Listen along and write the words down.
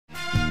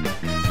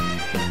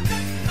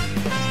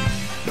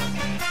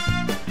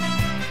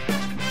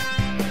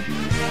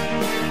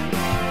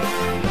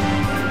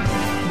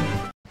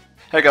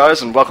Hey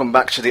guys, and welcome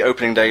back to the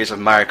opening days of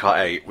Mario Kart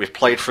 8. We've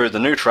played through the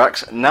new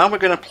tracks, now we're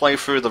going to play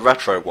through the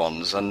retro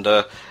ones, and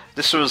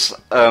this was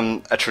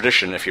a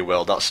tradition, if you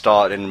will, that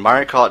started in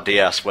Mario Kart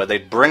DS, where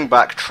they'd bring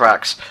back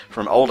tracks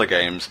from older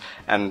games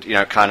and, you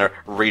know, kind of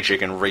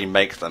rejig and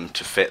remake them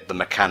to fit the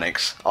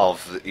mechanics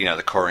of, you know,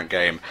 the current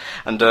game.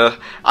 And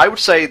I would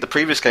say the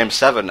previous game,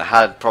 7,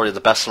 had probably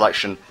the best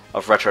selection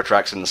of retro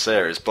tracks in the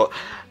series, but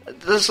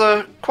there's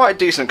quite a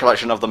decent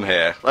collection of them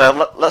here.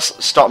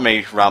 Let's stop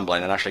me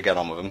rambling and actually get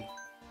on with them.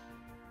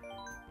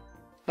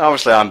 Now,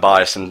 obviously I'm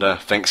biased and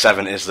think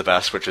 7 is the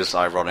best, which is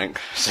ironic,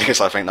 since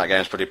I think that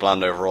game's pretty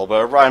bland overall.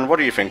 But Ryan, what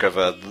do you think of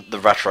the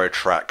retro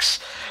tracks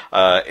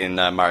in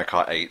Mario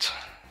Kart 8?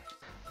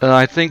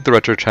 I think the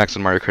retro tracks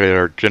in Mario Kart 8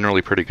 are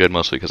generally pretty good,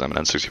 mostly because I'm an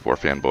N64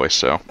 fanboy,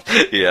 so...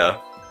 Yeah.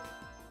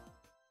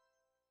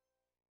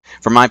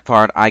 For my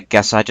part, I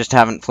guess I just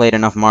haven't played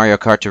enough Mario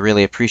Kart to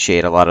really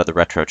appreciate a lot of the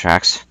retro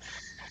tracks.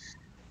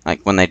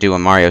 Like, when they do a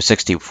Mario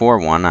 64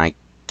 one, I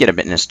get a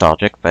bit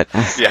nostalgic, but...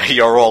 Yeah,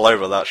 you're all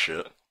over that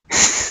shit.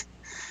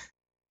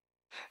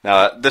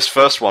 Now, this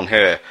first one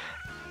here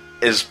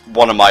is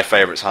one of my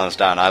favourites, hands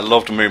down. I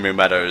loved Moo Moo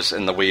Meadows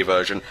in the Wii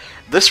version.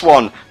 This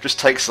one just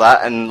takes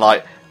that and,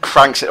 like,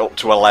 cranks it up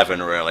to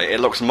 11, really. It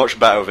looks much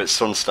better with its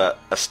sunset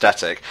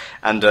aesthetic,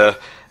 and the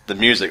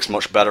music's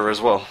much better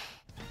as well.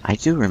 I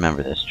do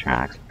remember this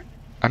track.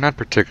 I'm not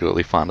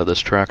particularly fond of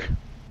this track.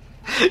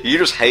 You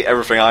just hate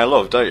everything I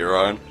love, don't you,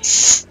 Ryan?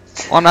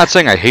 Well, I'm not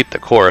saying I hate the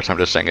chorus, I'm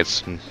just saying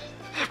it's...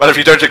 Well, if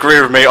you don't agree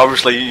with me,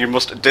 obviously you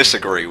must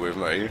disagree with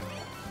me.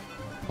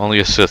 Only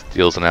a Sith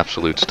deals in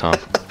absolutes, Tom.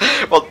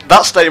 Well,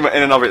 that statement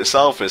in and of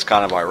itself is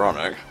kind of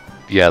ironic.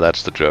 Yeah,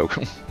 that's the joke.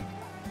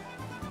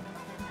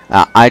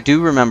 I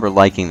do remember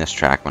liking this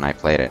track when I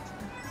played it.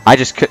 I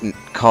just couldn't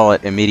call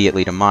it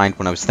immediately to mind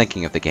when I was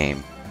thinking of the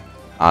game,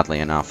 oddly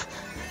enough.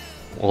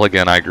 Well,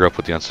 again, I grew up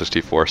with the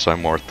N64, so I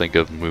more think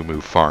of Moo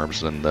Moo Farms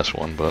than this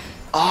one, but...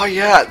 Oh,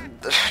 yeah.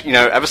 You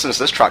know, ever since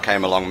this track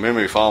came along, Moo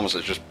Moo Farms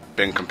has just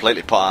been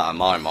completely put out of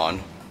my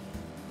mind.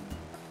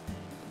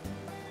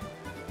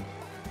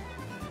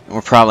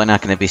 We're probably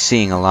not going to be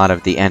seeing a lot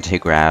of the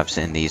anti-gravs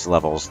in these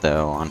levels,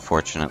 though,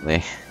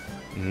 unfortunately.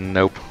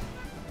 Nope.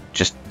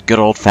 Just good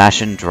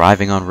old-fashioned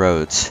driving on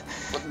roads.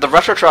 The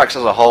retro tracks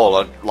as a whole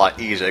are, like,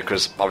 easy,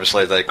 because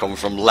obviously they come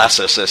from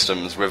lesser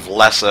systems with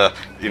lesser,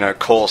 you know,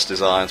 course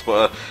designs,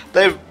 but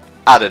they've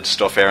added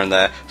stuff here and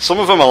there. Some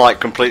of them are,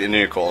 like, completely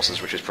new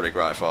courses, which is pretty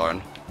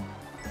gratifying.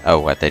 Oh,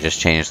 what, they just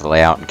changed the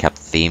layout and kept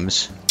the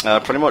themes?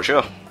 Pretty much,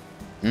 yeah.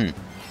 Hmm.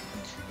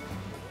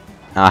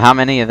 How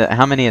many of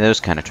those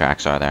kind of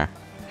tracks are there?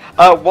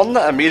 One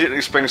that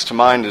immediately springs to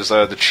mind is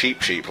the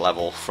Cheep Cheep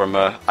level from,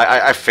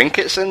 I think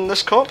it's in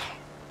this cup?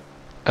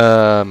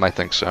 I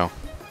think so.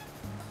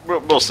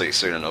 We'll see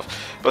soon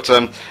enough. But,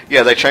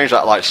 yeah, they changed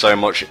that, like, so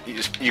much,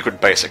 you could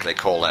basically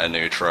call it a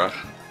new track.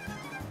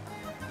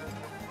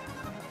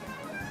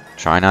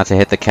 Try not to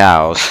hit the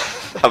cows.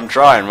 I'm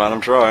trying, man,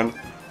 I'm trying.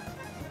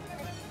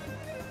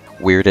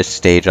 Weirdest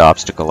stage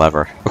obstacle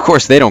ever. Of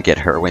course, they don't get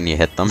hurt when you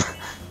hit them.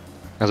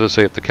 As I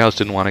say, if the cows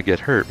didn't want to get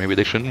hurt, maybe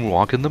they shouldn't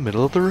walk in the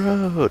middle of the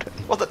road.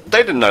 Well,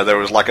 they didn't know there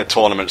was, like, a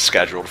tournament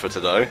scheduled for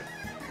today.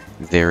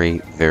 Very,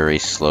 very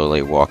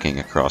slowly walking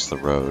across the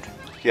road.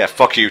 Yeah,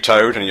 fuck you,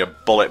 Toad, and your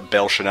bullet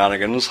bill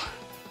shenanigans.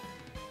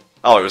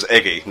 Oh, it was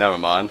Iggy, never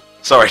mind.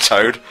 Sorry,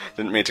 Toad.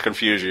 Didn't mean to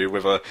confuse you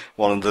with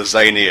one of the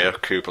zanier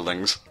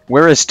Koopalings.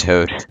 Where is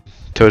Toad?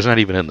 Toad's not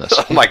even in this.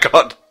 Oh my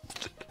god.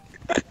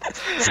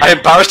 I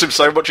embarrassed him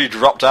so much he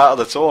dropped out of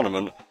the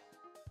tournament.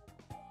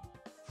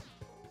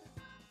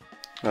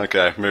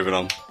 Okay, moving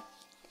on.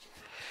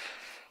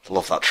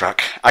 Love that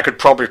track. I could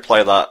probably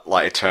play that,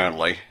 like,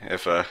 eternally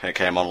if it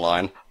came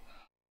online.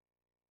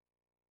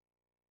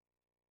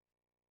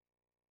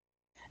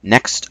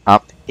 Next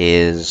up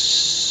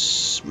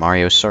is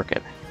Mario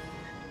Circuit.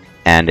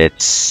 And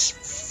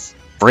it's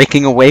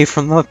breaking away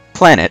from the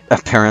planet,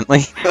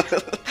 apparently.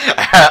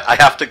 I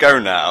have to go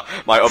now.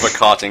 My other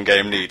karting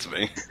game needs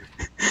me.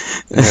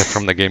 Yeah,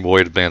 from the Game Boy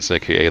Advance,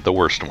 aka the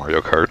worst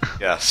Mario Kart.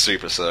 Yeah,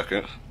 Super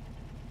Circuit.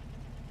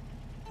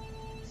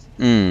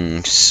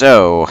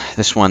 So,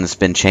 this one's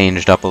been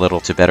changed up a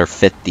little to better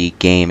fit the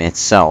game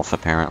itself,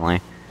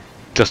 apparently.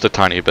 Just a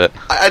tiny bit.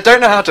 I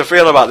don't know how to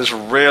feel about this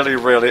really,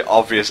 really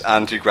obvious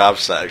anti-grav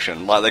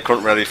section. Like, they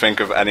couldn't really think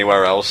of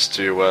anywhere else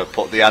to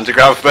put the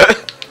anti-grav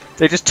bit.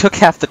 They just took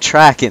half the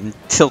track and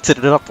tilted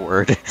it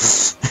upward.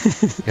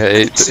 Yeah,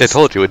 it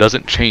told you it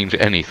doesn't change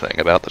anything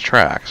about the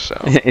track, so...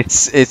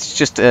 It's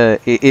just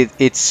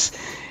it's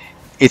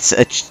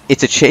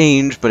a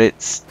change, but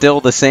it's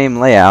still the same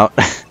layout.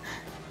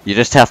 You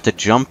just have to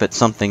jump at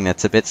something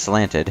that's a bit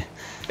slanted.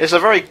 It's a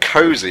very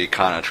cozy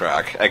kind of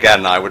track.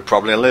 Again, I would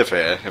probably live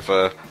here if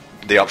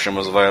the option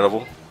was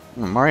available.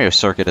 Mario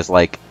Circuit is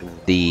like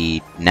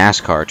the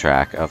NASCAR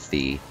track of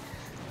the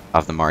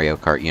Mario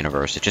Kart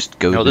universe. It just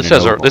goes. No, this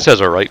has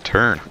a right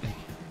turn.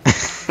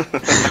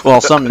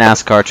 Well, some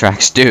NASCAR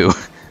tracks do.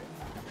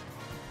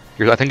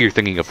 I think you're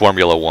thinking of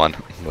Formula 1,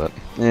 but...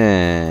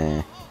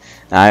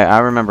 I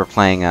remember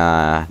playing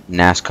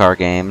NASCAR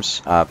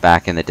games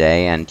back in the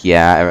day, and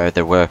yeah,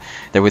 there were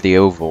the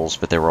ovals,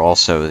 but there were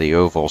also the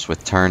ovals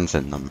with turns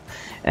in them,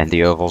 and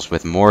the ovals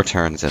with more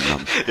turns in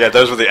them. Yeah,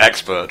 those were the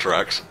expert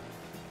tracks.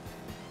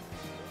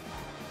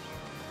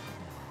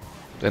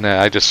 And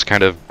I just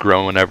kind of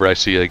grow whenever I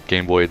see a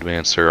Game Boy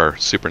Advance or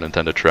Super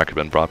Nintendo track have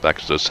been brought back,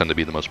 because those tend to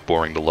be the most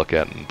boring to look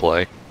at and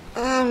play.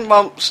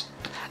 Well,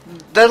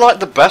 they're like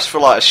the best for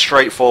like a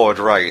straightforward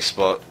race,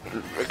 but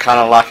kind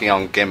of lacking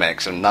on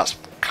gimmicks, and that's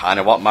kind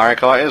of what Mario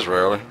Kart is,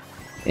 really.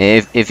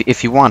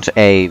 If you want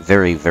a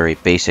very, very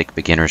basic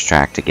beginner's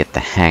track to get the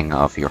hang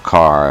of your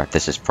car,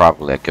 this is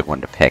probably a good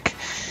one to pick.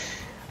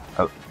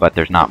 But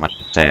there's not much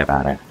to say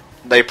about it.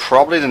 They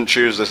probably didn't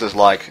choose this as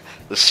like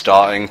the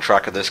starting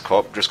track of this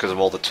cup just because of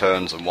all the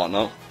turns and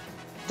whatnot.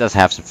 It does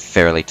have some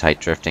fairly tight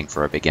drifting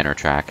for a beginner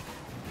track.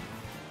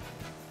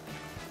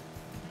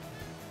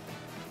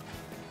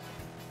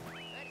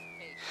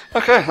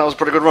 Okay, that was a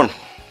pretty good run.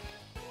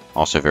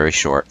 Also very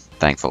short,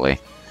 thankfully.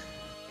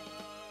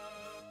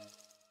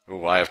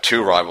 Ooh, I have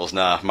two rivals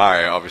now,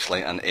 Mario,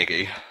 obviously, and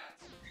Iggy.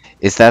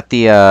 Is that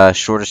the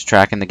shortest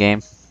track in the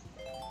game?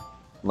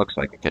 Looks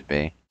like it could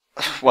be.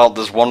 Well,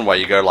 there's one where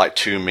you go like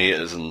 2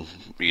 meters and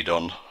you're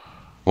done.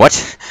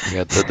 What?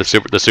 Yeah, the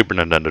Super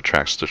Nintendo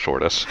track's the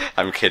shortest.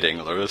 I'm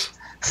kidding, Lewis.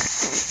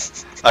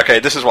 Okay,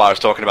 this is what I was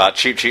talking about,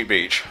 Cheap Cheap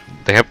Beach.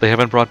 They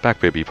haven't brought back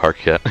Baby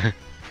Park yet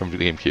from the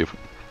GameCube.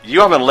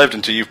 You haven't lived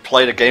until you've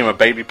played a game of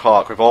Baby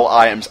Park with all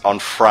items on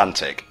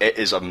Frantic. It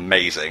is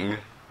amazing.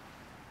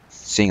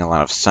 Seeing a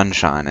lot of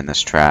sunshine in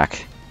this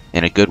track.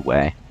 In a good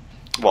way.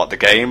 What, the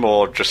game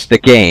or just... The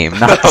game,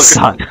 not the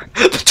sun.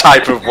 The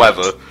type of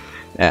weather.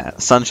 Yeah,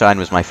 Sunshine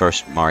was my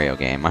first Mario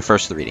game. My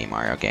first 3D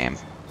Mario game.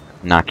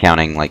 Not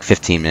counting like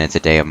 15 minutes a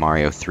day of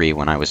Mario 3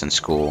 when I was in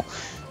school.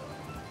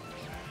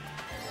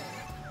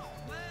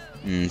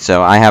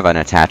 So I have an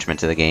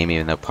attachment to the game,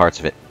 even though parts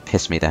of it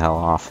piss me the hell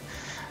off.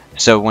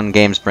 So when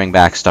games bring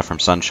back stuff from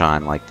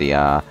Sunshine, like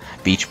the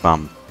Beach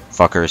Bum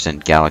fuckers in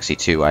Galaxy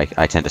 2, I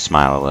tend to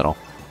smile a little.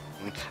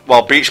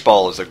 Well, Beach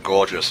Ball is a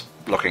gorgeous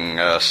looking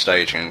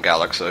stage in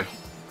Galaxy.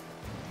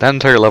 That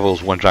entire level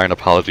is one giant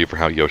apology for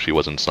how Yoshi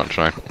was in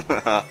Sunshine.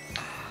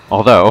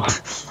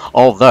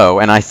 Although,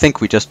 and I think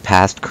we just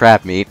passed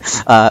Crab Meat,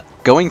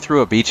 going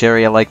through a beach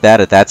area like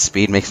that at that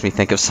speed makes me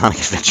think of Sonic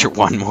Adventure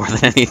 1 more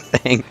than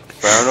anything.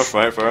 Fair enough,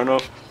 mate, fair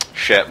enough.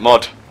 Shit,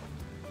 mud.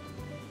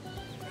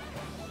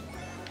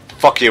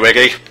 Fuck you,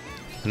 Iggy.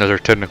 And those are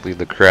technically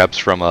the crabs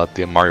from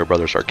the Mario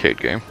Brothers arcade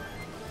game.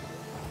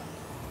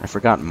 I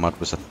forgot mud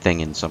was a thing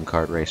in some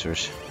kart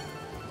racers.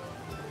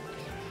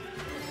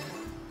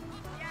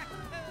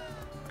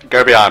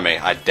 Go behind me,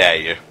 I dare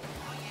you.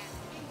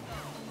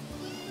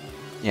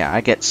 Yeah, I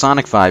get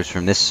Sonic vibes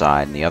from this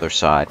side and the other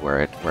side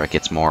where it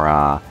gets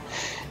more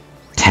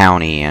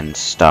towny and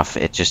stuff.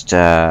 It just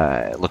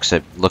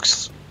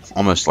looks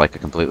almost like a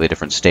completely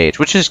different stage,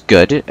 which is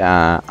good.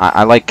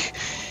 I like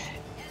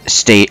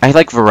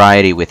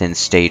variety within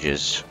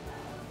stages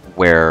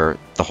where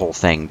the whole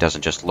thing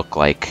doesn't just look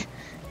like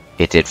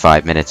it did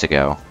 5 minutes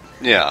ago.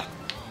 Yeah.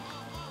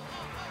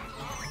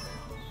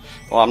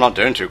 Well, I'm not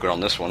doing too good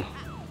on this one.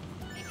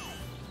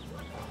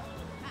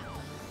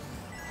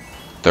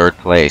 Third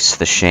place,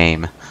 the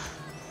shame.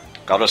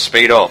 Gotta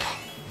speed up.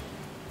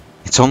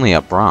 It's only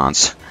a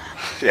bronze.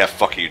 Yeah,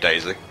 fuck you,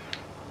 Daisy.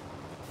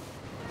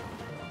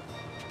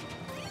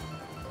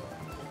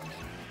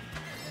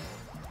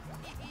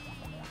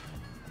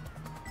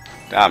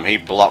 Damn, he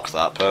blocked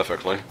that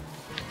perfectly.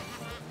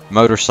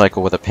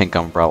 Motorcycle with a pink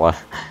umbrella.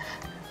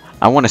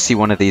 I want to see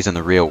one of these in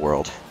the real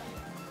world.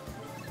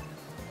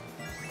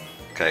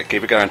 Okay,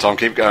 keep it going, Tom,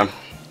 keep going.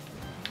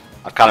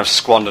 I've kind of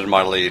squandered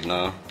my lead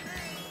now.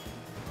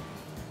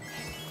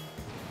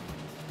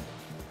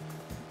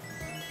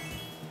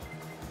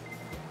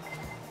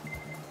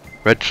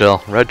 Red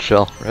shell, red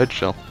shell, red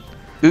shell.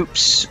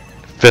 Oops.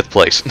 5th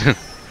place.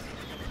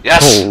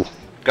 Yes! Oh.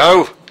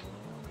 Go!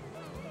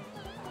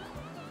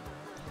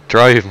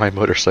 Drive, my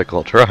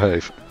motorcycle,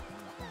 drive.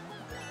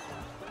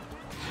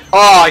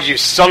 Oh, you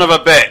son of a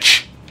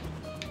bitch!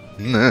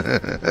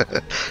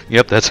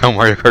 Yep, that's how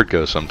Mario Kart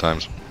goes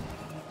sometimes.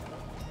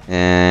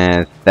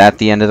 And that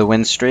the end of the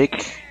win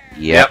streak?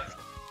 Yep.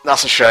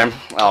 That's a shame.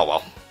 Oh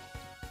well.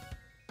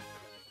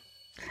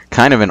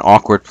 Kind of an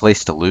awkward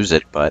place to lose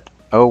it, but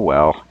oh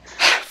well.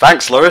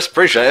 Thanks, Lewis.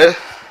 Appreciate it.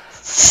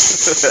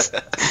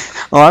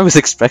 Well, I was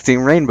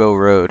expecting Rainbow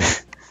Road.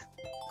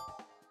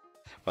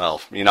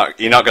 Well, you're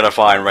not gonna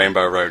find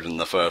Rainbow Road in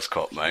the first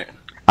cup, mate.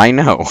 I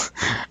know.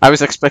 I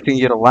was expecting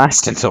you to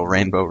last until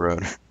Rainbow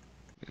Road.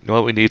 You know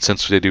what we need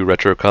since they do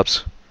Retro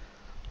Cups?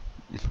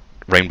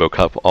 Rainbow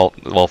Cup.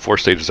 All 4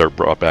 stages are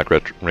brought back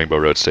Rainbow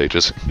Road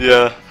stages.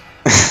 Yeah.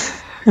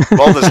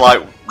 Well, there's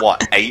like,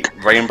 what, 8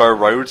 Rainbow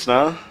Roads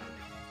now?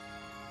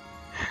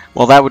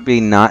 Well, that would be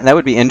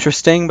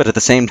interesting, but at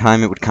the same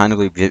time, it would kind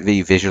of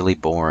be visually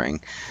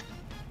boring.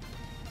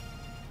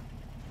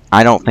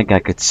 I don't think I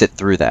could sit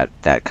through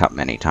that cup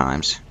many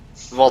times.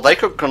 Well, they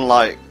could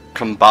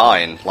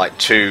combine like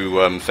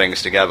 2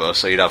 things together,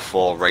 so you'd have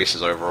 4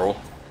 races overall.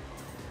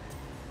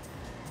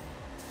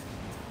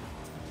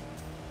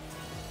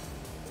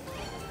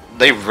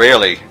 They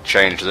really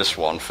changed this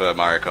one for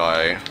Mario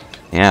Kart 8.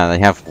 Yeah, they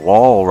have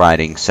wall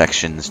riding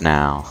sections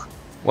now.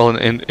 Well,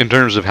 in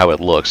terms of how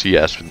it looks,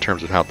 yes. In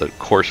terms of how the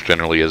course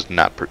generally is,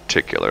 not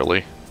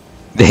particularly.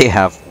 They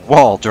have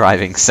wall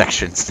driving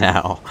sections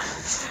now.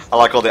 I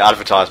like all the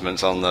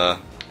advertisements on the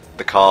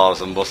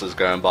cars and buses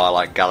going by,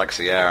 like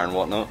Galaxy Air and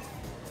whatnot.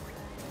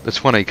 It's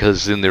funny,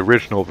 because in the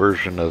original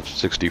version of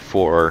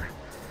 64,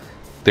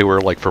 they were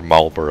like for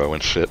Marlboro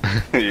and shit.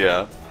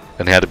 Yeah.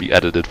 And had to be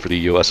edited for the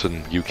US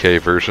and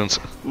UK versions.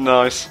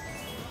 Nice.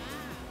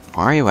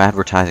 Mario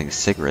advertising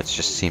cigarettes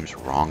just seems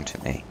wrong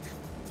to me.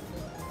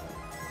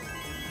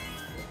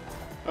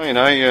 Well, you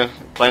know, you're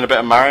playing a bit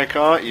of Mario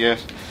Kart, you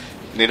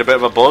need a bit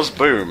of a buzz,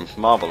 boom,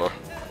 Marlboro.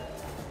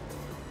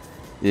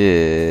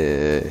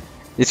 Yeah.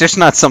 It's just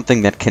not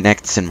something that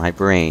connects in my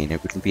brain.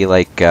 It would be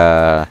like,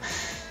 I'm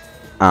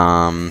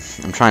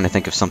trying to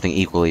think of something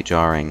equally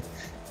jarring.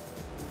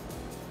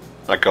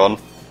 A gun.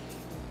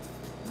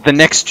 The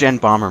next gen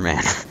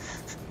Bomberman.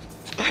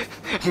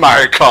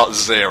 Mario Kart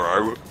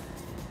 0.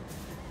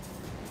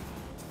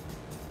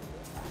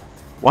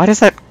 Why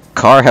does that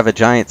car have a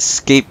giant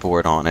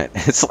skateboard on it?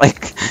 It's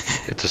like...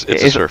 It's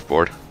a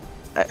surfboard.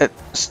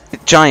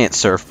 Giant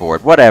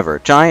surfboard, whatever.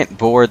 Giant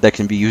board that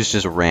can be used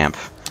as a ramp.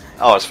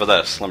 Oh, it's for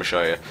this. Let me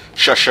show you.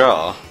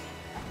 Sha-sha.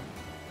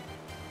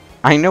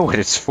 I know what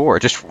it's for.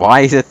 Just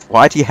why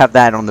do you have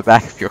that on the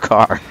back of your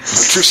car?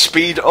 To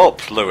speed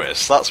up,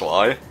 Lewis. That's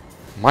why.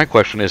 My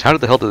question is, how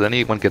the hell did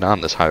anyone get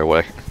on this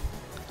highway?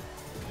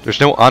 There's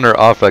no on or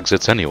off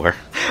exits anywhere.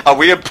 Are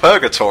we in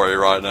purgatory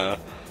right now?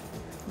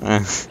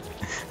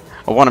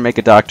 I want to make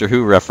a Doctor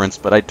Who reference,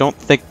 but I don't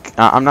think...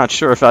 I'm not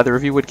sure if either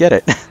of you would get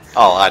it.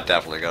 Oh, I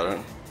definitely got it.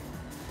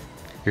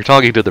 You're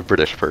talking to the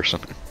British person.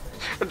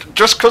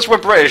 Just because we're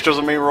British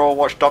doesn't mean we're all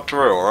watch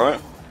Doctor Who,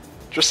 alright?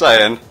 Just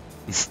saying.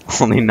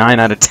 Only 9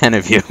 out of 10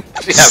 of you.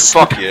 Yeah,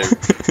 fuck you.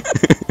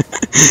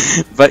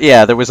 But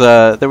yeah, there was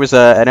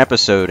an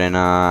episode in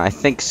I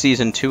think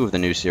season 2 of the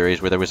new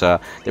series where there was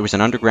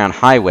an underground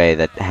highway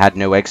that had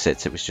no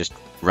exits. It was just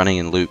running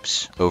in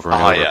loops over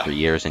and over for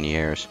years and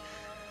years.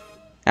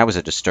 That was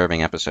a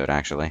disturbing episode,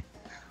 actually.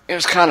 It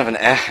was kind of an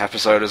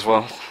episode as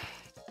well.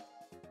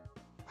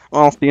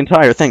 Well, the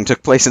entire thing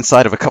took place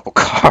inside of a couple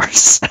cars,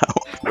 so...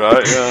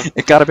 Right, yeah.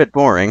 It got a bit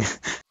boring.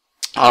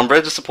 I'm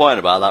very disappointed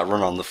about that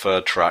run on the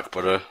third track,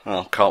 but,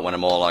 well, can't win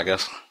them all, I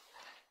guess.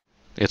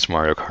 It's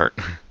Mario Kart.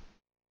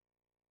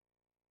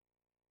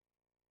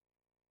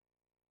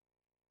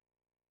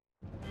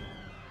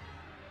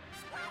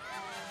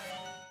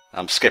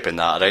 I'm skipping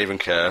that, I don't even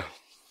care.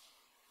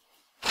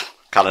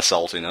 Kinda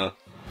salty, no?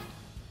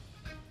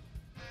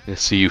 I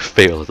see you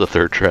fail at the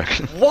third track.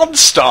 1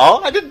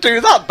 star? I didn't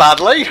do that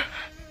badly!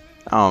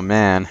 Oh,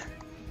 man.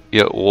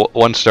 Yeah,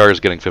 1 star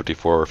is getting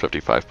 54 or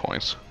 55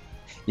 points.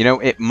 You know,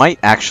 it might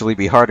actually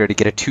be harder to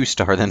get a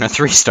 2-star than a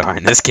 3-star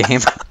in this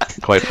game.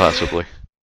 Quite possibly.